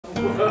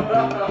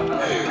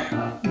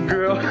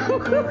Girl.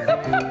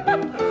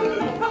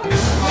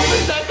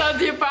 Vous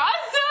attendiez pas à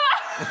ça?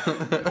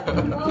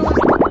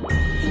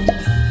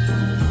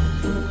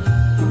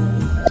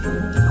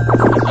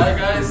 Hi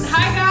guys.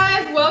 Hi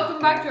guys, welcome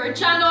back to our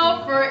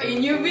channel for a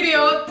new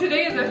video.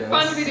 Today is a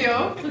fun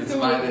video. It's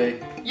my day.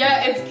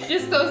 Yeah, it's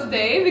Christo's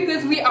day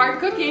because we are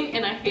cooking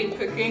and I hate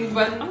cooking,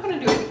 but I'm gonna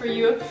do it for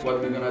you. What are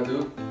we gonna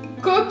do?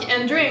 Cook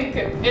and drink.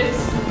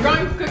 It's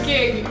drunk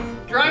cooking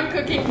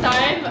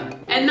time.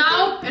 And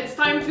now it's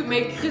time to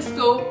make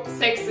Christo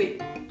sexy.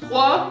 3,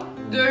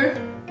 2,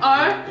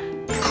 1.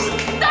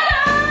 Ta-da!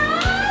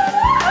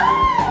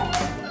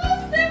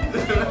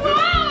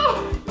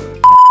 Wow!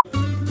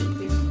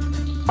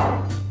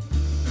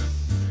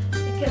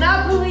 I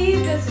cannot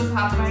believe this is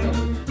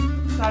happening.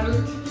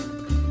 Salut.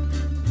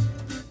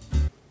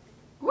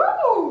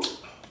 Woo!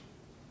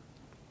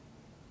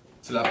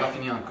 Tu l'as pas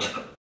fini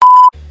encore.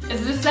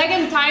 It's the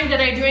second time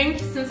that I drink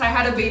since I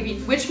had a baby,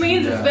 which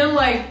means it's been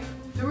like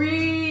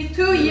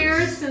 2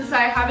 years since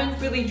I haven't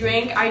really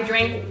drank. I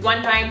drank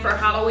one time for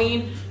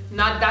Halloween,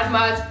 not that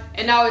much,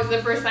 and now it's the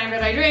first time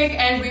that I drink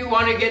and we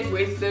want to get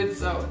wasted,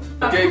 so.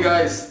 Okay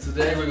guys,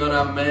 today we're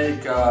gonna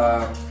make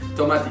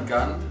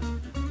tomatìcan.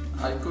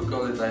 I cook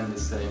all the time the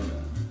same.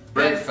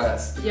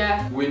 Breakfast.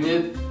 Yeah. We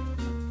need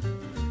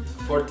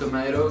 4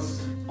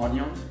 tomatoes,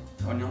 onion,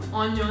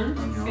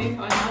 See,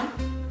 onion.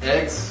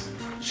 eggs,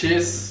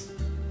 cheese,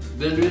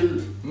 de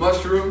l'huile,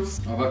 mushrooms.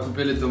 On va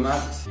couper les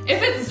tomates.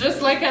 If it's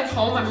just like at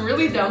home, I'm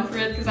really down for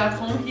it because at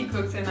home he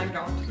cooks and I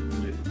don't.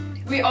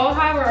 We all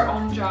have our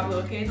own job,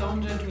 okay?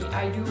 Don't judge me.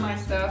 I do my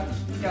stuff,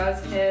 he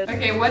does his.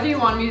 Okay, what do you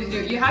want me to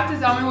do? You have to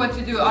tell me what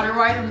to do,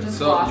 otherwise I'm just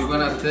lost. So you're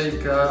gonna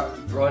take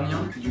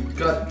onion. You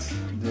cut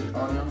the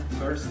onion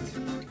first.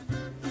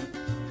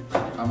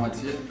 À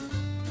moitié.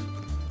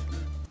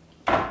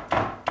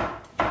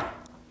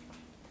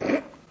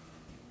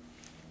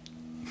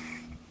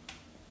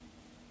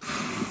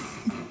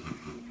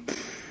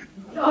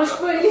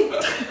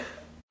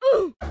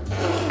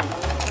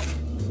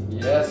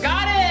 Yes.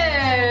 Got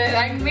it!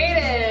 I made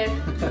it!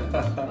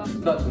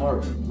 Not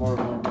more. No,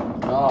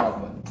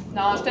 but...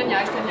 Non, je te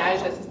niaise,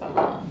 c'est pas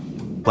bon.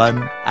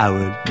 1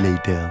 hour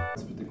later.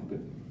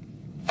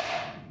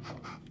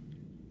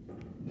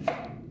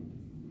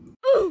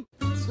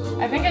 So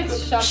I think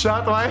it's shut.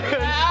 Shut right?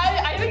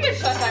 I think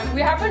it's shut time.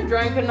 We haven't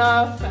drank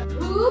enough.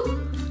 Who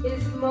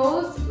is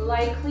most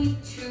likely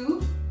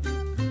to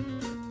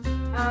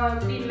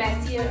be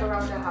messy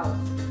around the house?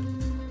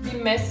 Be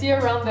messy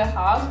around the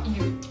house?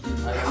 You.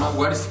 I don't know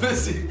what is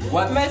messy.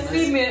 What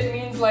Messy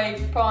means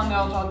like pas en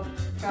ordre, genre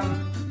comme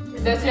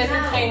de se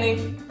laisser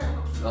traîner.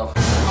 Oh.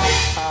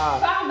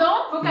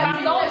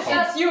 Pardon,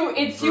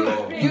 it's you.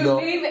 Bro. You No.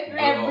 leave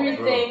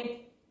everything.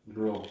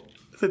 Bro.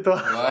 C'est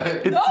toi.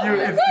 Ouais. It's you,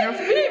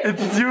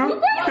 it's you.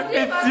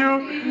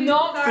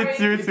 Non,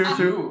 It's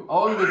you.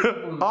 All the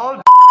time. All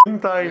the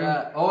time.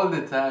 Yeah, all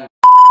the time.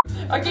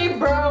 Okay,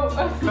 bro.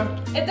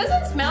 It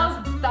doesn't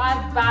smell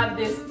that bad,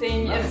 this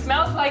thing. It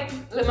smells like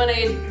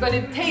lemonade, but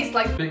it tastes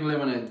like. Oh, Big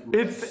lemonade.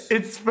 It's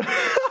 1,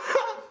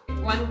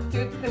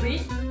 2,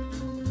 3.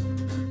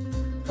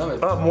 Oh, mais...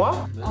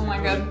 moi? Oh my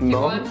god. Okay,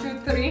 No. 1, 2,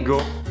 3.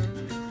 Go.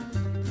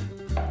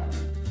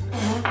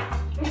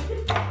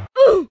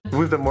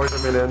 Who's the more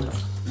dominant?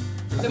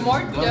 The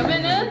more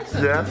dominant?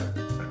 Yeah?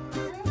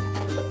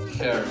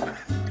 Hair.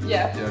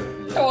 Yeah. Hair.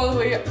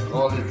 Totally.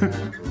 All the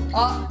time.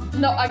 Bro.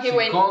 No, okay,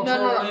 wait. No.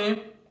 Controlling.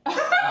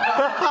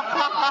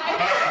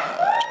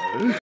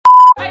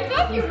 I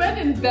thought you meant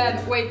in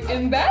bed. Wait,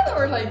 in bed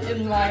or like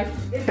in life?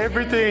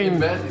 Everything. In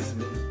bed is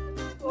me.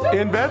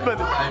 In bed,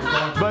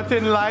 but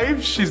in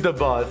life, she's the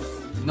boss.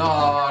 No.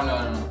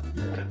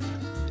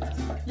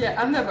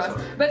 Yeah, I'm the boss.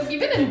 But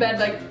even in bed,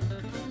 like,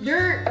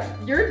 you're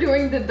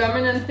doing the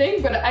dominant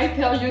thing, but I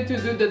tell you to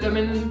do the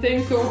dominant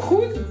thing, so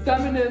who's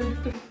dominant?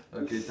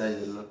 Ok, ta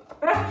gueule là.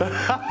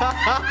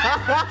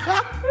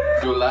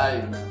 You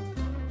lie, man.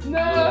 No.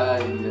 You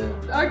lie,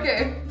 yeah.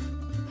 Okay.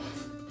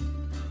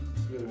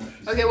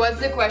 Okay, what's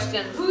the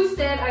question? Who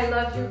said I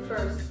love you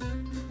first?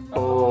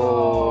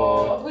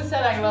 Oh. Who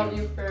said I love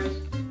you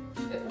first?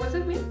 Was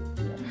it me?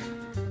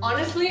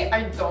 Honestly,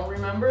 I don't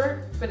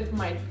remember, but it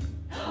might be.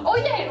 Oh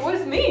yeah, it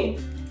was me!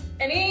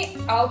 Any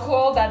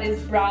alcohol that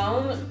is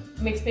brown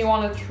makes me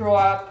want to throw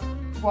up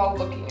while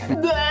looking at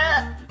it.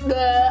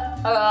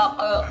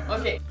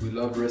 Okay. We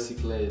love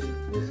recyclade.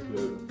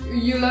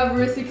 You love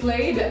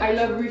recyclade, I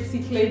love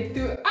recyclade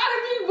too. Ah,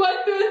 le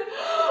button!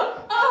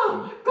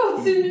 Oh,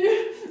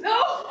 continue! No!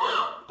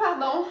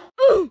 Pardon.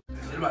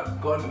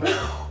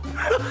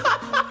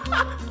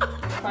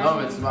 Non,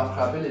 mais tu m'as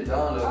frappé les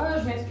dents là. Ah,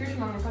 je m'excuse, je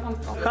m'en ai pas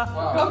rendu compte.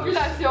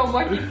 Population,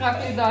 moi qui frappe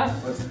les dents.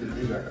 Ouais, c'était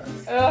Diva,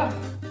 guys.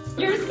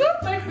 You're so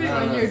sexy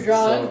when you're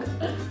drunk.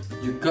 So,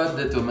 you cut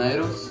the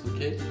tomatoes,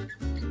 okay?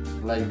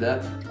 Like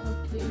that.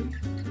 Okay.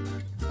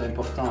 C'est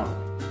important.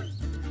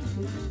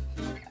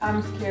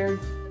 I'm scared.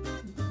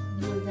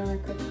 You're gonna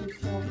cut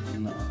yourself.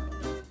 No.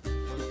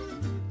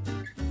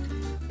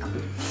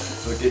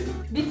 Okay.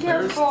 Be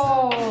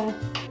careful!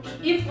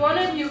 If one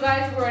of you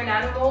guys were an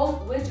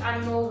animal, which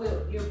animal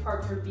will your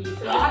partner be?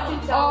 So you have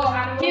to tell the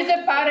animal. He's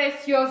a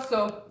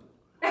parecioso.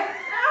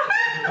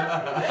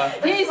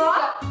 He's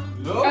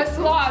a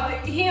sloth.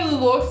 He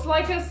looks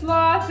like a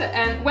sloth,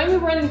 and when we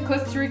were in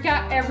Costa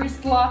Rica, every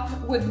sloth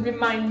would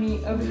remind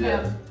me of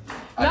him.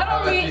 Not I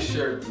only have a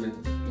t-shirt with.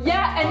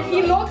 yeah, and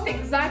he looked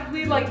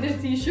exactly like the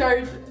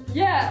t-shirt.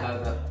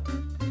 Yeah.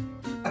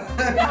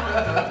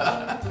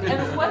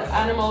 And what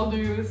animal do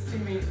you see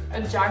me?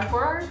 A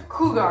jaguar?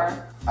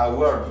 Cougar. A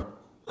worm.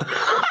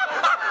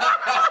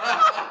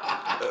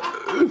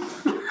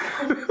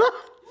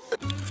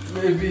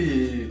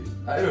 Maybe,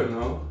 I don't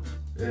know.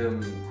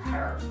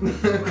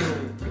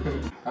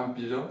 Un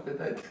pigeon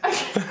peut-être.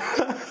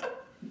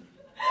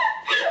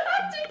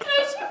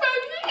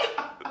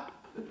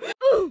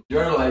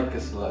 You're like a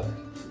slut.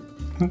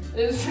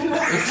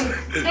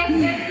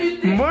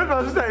 Moi, je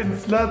pense juste à une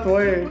slot,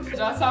 ouais.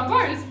 Genre, ça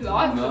pas un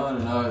sloth. Non,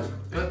 non,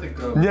 toi t'es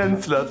comme. Il y a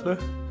une slot, là.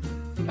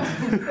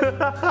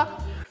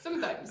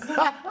 Sometimes.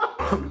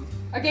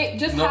 Okay,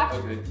 just Non, half.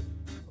 ok.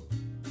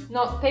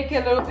 No, take a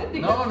little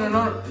bit. Non, non,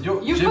 non.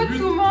 Yo, You j'ai put bu-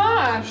 too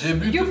much. j'ai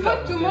bu You toute la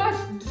put too bouteille. much.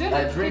 Just,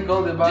 I drink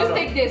all the bottle. just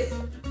take this.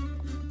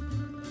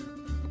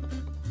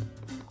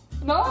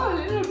 No, a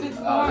little bit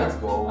more. Let's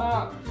go.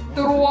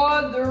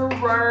 3, 2,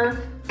 1.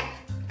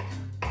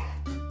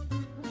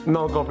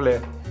 Non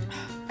complet.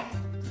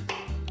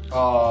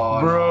 Oh,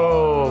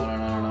 Bro. No, no,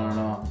 no, no, no,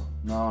 no.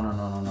 No, no,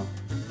 no, no, no.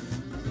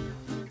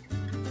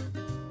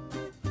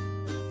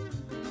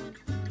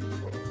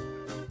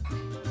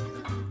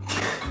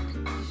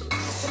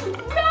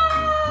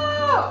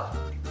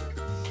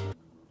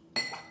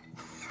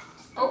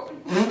 Oh.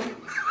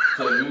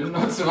 T'as vu? Non,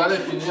 tu vas les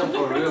finir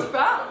pour real. Tu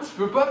parles? Tu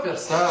peux pas faire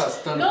ça,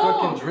 c'est un Non.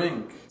 fucking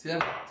drink. Tiens,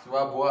 tu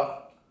vas boire.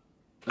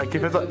 Ok,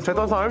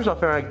 fais-toi ça même, j'en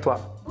fais un avec toi.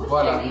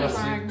 Voilà, merci.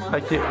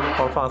 Ok,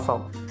 on le fait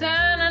ensemble.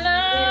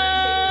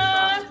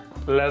 Ta-na-na.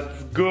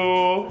 Let's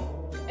go!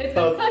 It's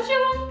been such a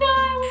long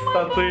time.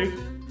 Santé!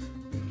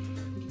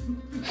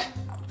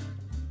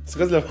 C'est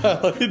quoi de le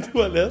faire dans les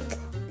toilettes?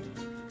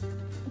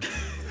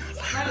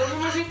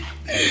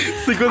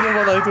 C'est quoi de le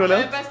faire dans les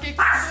toilettes? Parce que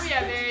Christo,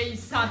 il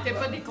se sentait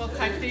pas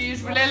décontracté.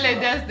 Je voulais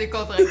l'aider à se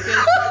décontracter.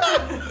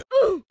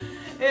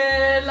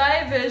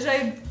 Live,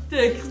 j'aide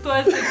Christo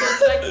à se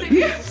décontracter.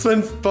 Tu fais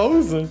une petite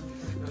pause?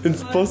 Une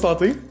petite pause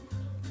santé?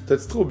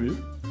 T'as-tu trop bu?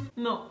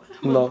 Non.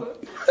 Non.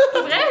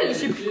 Pas. Vrai,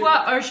 j'ai pris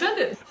quoi? Un shot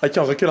de... Ok,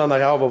 on recule en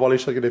arrière, on va voir les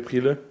chocs de prix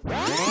là.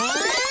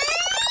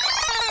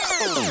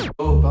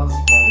 Oh, pense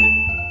pas.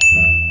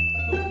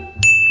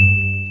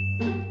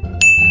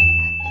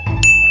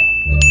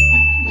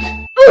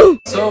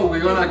 So we're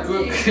gonna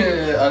cook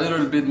a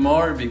little bit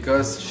more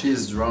because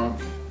she's drunk.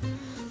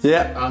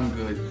 Yeah! I'm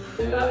good.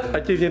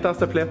 Ok, viens-t'en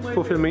s'il te plaît,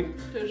 faut filmer.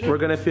 We're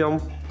gonna film.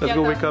 Let's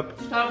go wake up.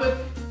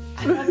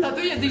 Tantôt,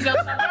 il y a des gens qui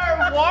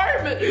ont un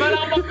worm. Il va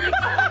leur montrer.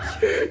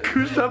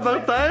 Couche-toi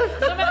par terre.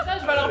 Non, mais attends,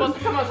 je vais leur montrer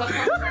comment ça se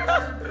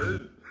passe.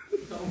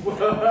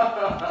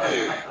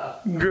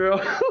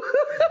 Girl.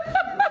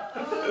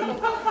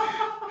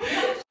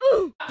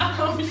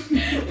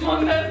 Mon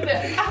os de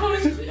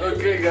ouch.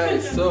 Okay,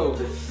 guys. So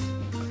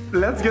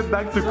Let's get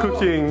back to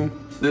cooking.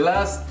 the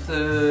last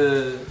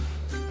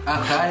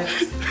arrête.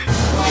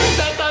 Vous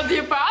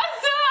t'attendiez pas à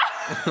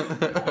ça?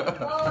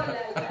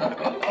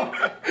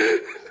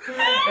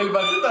 Elle va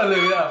tout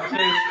enlever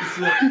après, je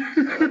suis sûr.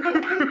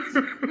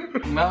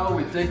 Now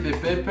we take the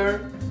pepper.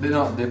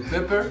 The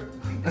pepper.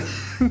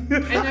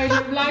 And I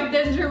live life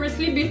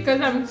dangerously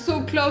because I'm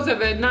so close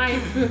of a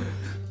knife.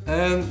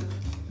 And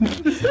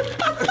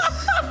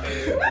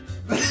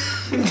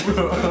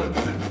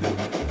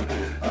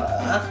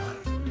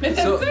Mais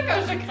t'aimes So- ça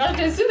quand je te crache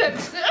dessus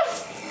d'habitude?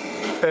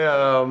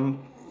 Oh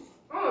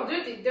mon dieu,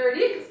 t'es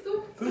dirty,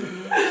 Christo.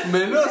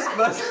 mais là, c'est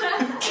pas ça.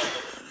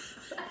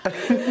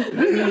 Il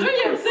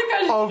aime ça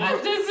quand je On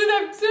crache dessus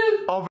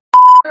d'habitude.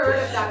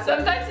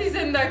 Sometimes he's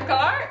in the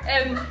car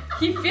and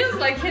he feels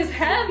like his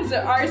hands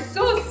are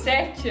so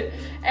sick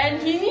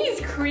and he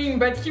needs cream,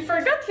 but he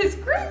forgot his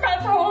cream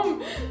at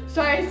home.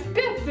 So I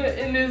spit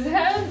in his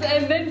hands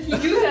and then he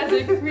used as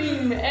a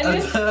cream and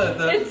it's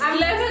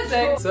less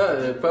sick.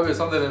 Ça, pas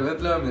besoin de le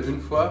mettre là, mais une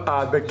fois.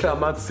 Ah, ben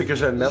clairement, tu sais que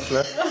je vais le mettre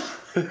là.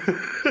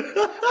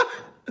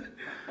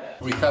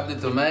 We have the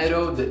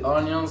tomato, the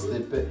onions, the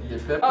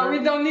pepper. Oh,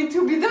 we don't need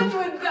to be done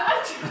with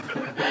that.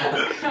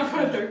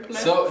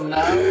 So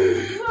now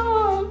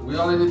Oh. we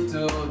only need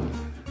to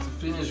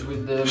finish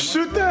with the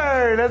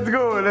Shooter! Let's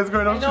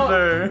go dans know.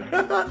 shooter!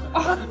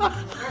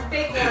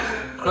 Fake one.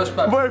 croche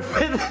papier. Ouais,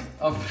 fais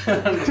Enfin,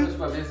 croche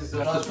papier ciseaux.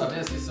 Croche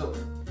papier ciseaux.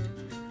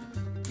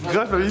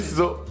 Grosse famille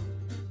ciseaux.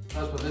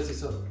 Croche papier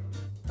ciseaux.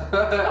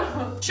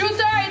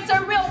 Shooter, it's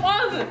a real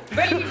one,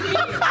 baby.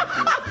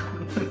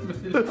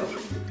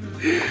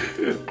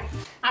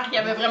 Ah, il y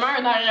avait vraiment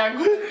un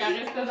arrière-goût qui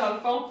restait dans le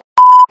fond.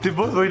 T'es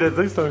pas besoin de dire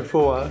que c'est un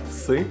faux, hein, tu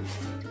sais.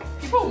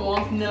 People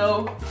won't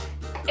know.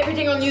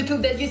 Everything on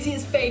YouTube that you see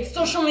is fake.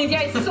 Social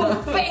media is so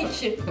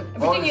fake.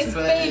 Everything it's is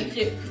fake.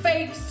 fake.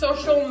 Fake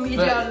social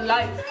media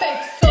life.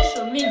 Fake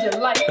social media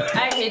life.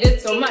 I hate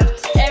it so much.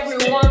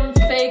 Everyone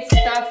fake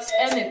stuff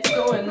and it's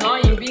so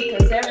annoying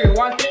because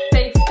everyone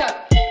fake stuff.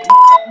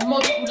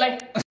 Like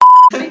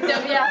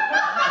Victoria.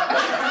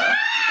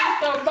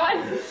 So bad.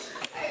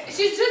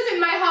 She's just in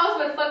my house,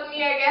 but fuck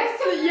me, I guess.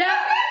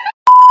 Yeah.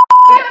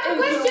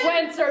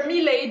 Influencer,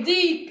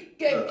 milady,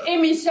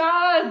 Amy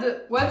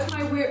Shad. What's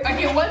my weird?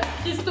 Okay, what's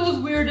Christo's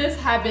weirdest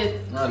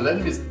habit? No,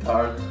 let me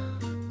start.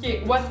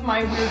 Okay, what's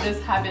my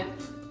weirdest habit?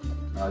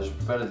 No, je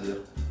peux pas le dire.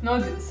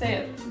 No, say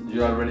it.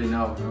 You already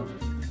know, no?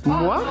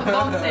 Moi?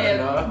 Don't say it.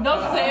 No.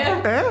 Don't say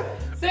it. Hein?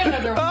 Say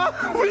another one. Ah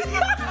oui!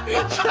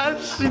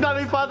 Je suis dans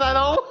les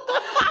pantalons!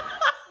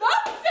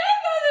 Don't say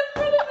that in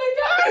front of the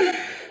guy.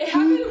 It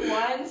happened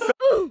once.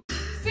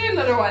 Say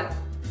another one.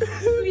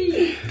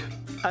 Please.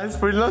 Ah, c'est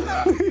pas là.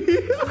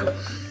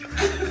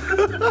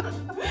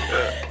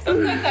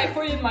 Sometimes I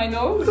put it in my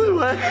nose.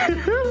 Ouais.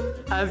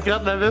 Elle se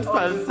gratte la veste,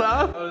 elle le sent.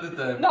 All the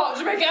time. Non,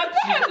 je me gratte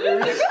pas. De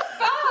quoi tu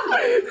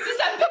parles? Si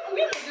ça me fait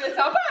oui, je le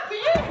sens pas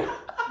appuyer.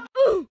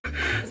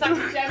 Ça me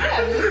fait jamais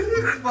la veste.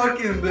 It's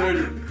fucking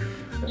dirty.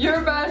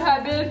 Your bad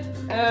habit.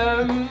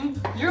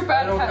 Your I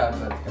bad don't habit. have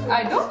that.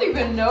 I don't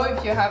even know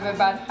if you have a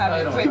bad I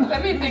habit. don't. Wait,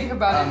 let me think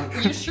about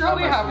it. You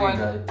surely I'm a have free one.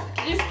 guy.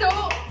 Christo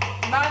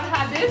bad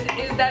habit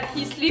is that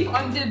he sleeps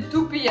until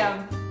 2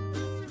 p.m.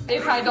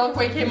 if I don't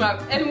wake him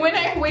up. And when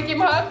I wake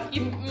him up, he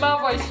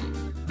m'envoie chier.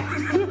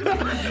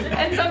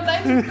 And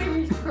sometimes he makes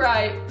me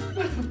cry.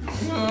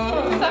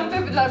 Ça me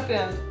fait de la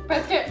peine.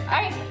 Parce que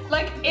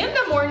like in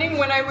the morning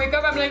when I wake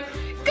up, I'm like,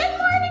 good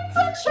morning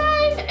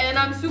sunshine! And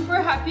I'm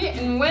super happy.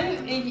 And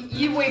when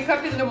he wake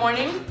up in the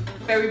morning,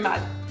 very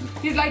mad.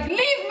 He's like,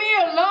 leave me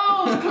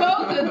alone,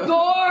 close the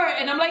door.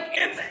 And I'm like,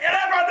 it's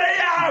 11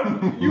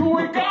 a.m. You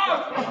wake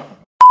up.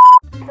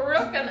 For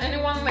real, can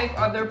anyone make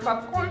other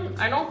popcorn?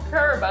 I don't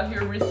care about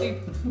your receipt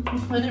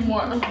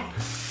anymore.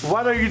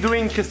 What are you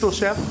doing, Christo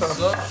Chef?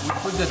 So we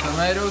put the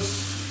tomatoes.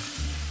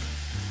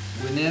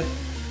 We need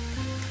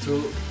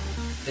to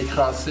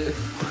écraser.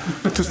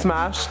 To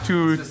smash,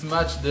 To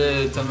smash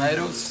the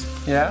tomatoes.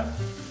 Yeah?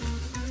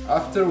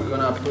 After we're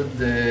gonna put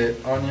the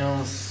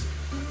onions,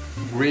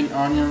 green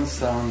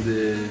onions on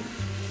the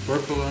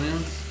purple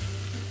onions.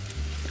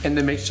 In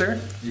the mixture?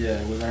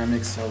 Yeah, we're gonna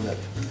mix all that.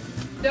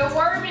 The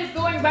worm is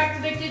going back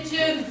to the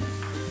kitchen.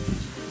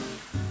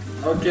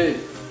 Okay,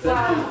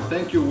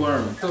 thank you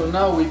worm. So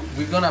now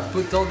we're gonna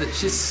put all the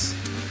cheese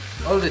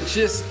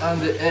and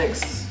the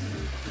eggs.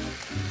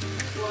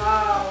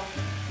 Wow.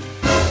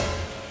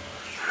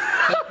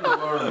 Thank you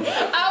worm.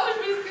 Ah, je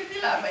me suis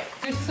fait la main.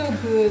 You're so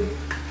good.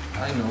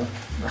 I know.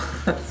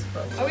 C'est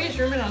pas Ah oui, je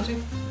veux mélanger.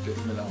 Ok,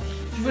 mélange.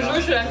 Je vous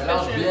jure, je la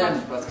Mélange fais. bien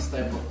parce que c'est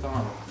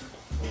important.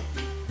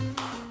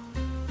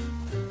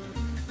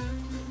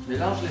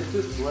 Mélange-les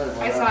tous, ouais, I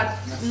voilà. thought,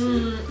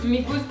 Merci. me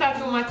gusta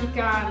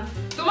tomatìcan.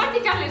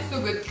 Tomatìcan is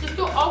so good.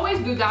 Christo always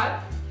do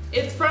that.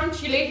 It's from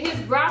Chile. His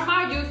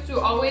grandma used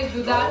to always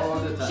do that. All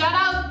the time. Shout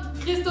out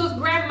Christo's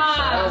grandma.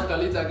 Shout out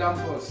Talita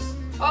Campos.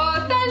 Oh,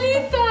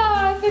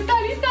 Talita. C'est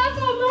Talita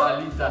son nom.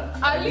 Alita.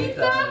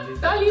 Alita.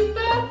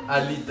 Talita.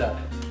 Alita.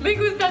 Me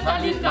gusta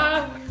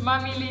Talita.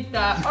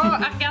 Mamilita. Oh,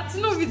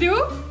 regardes-tu nos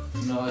vidéos?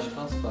 Non, je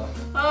pense pas.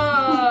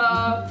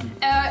 Oh.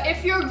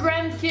 If you're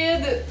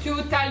grandkid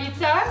to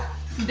Talita,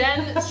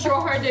 then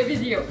show her the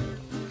video.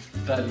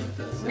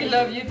 Talita. We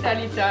love you,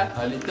 Talita.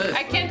 Alita.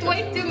 I can't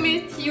wait to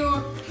meet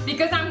you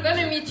because I'm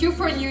gonna meet you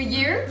for New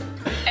Year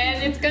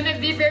and it's gonna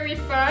be very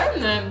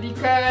fun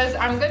because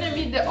I'm gonna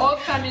meet the whole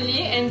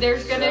family and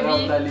there's gonna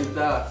be... Shout out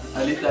Alita.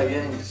 Alita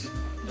gang.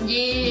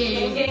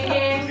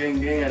 Yeah.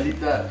 Gang,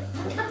 Alita.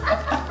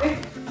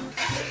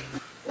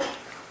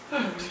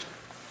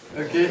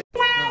 Ok.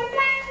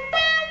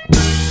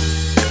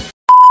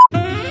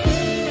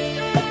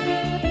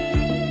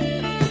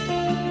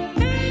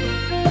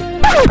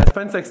 C'est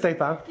pas une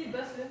sextape, hein?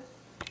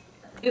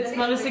 It's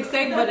not a sex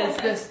tape, but it's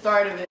the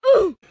start of it.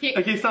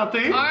 Ok,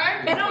 santé.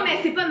 Alright. Mais non, mais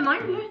c'est pas de même, là.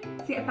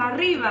 C'est par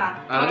arriba.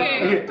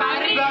 Okay.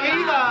 Arriba.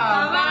 Arriba.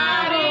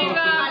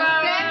 Arriba.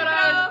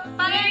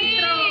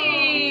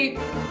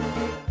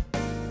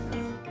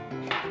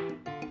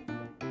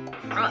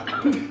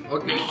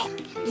 Ok.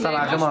 Ça a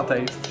l'air vraiment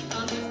taste.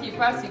 Non, juste ce qui est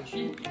pas assez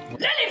cuit.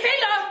 Là, les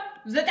filles, là,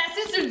 vous êtes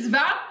assis sur le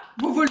divan,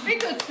 vous levez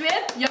tout de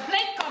suite, il y a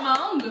plein de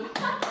commandes.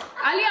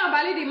 Allez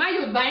emballer des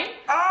maillots de bain.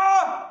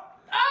 Ah!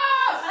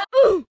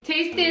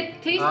 Taste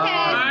it, taste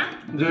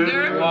it. 2,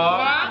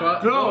 3,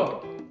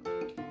 go!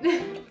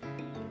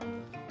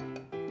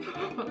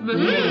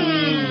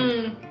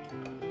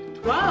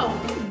 Wow!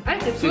 Hey,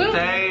 c'est C'est cool.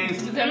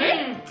 taste. Vous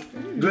aimez?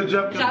 Good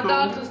job,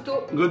 J'adore Christo.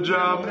 tout ça. Good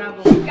job.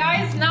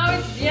 Guys, now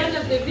it's the end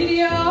of the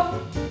video.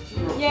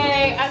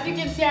 Yay! As you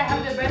can see, I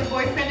have the best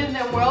boyfriend in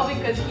the world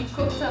because he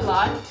cooks a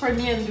lot for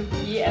me and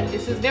Luki, and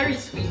this is very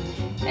sweet.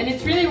 And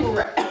it's really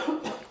rare.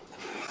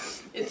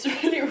 It's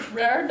really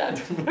rare that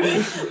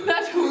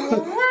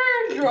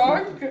we're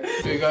drunk.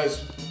 Ok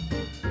guys,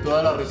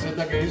 toda la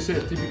receta que hice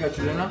es típica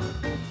chilena.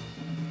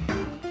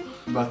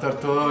 Va a estar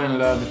todo en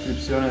la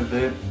descripción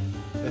de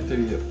este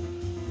video.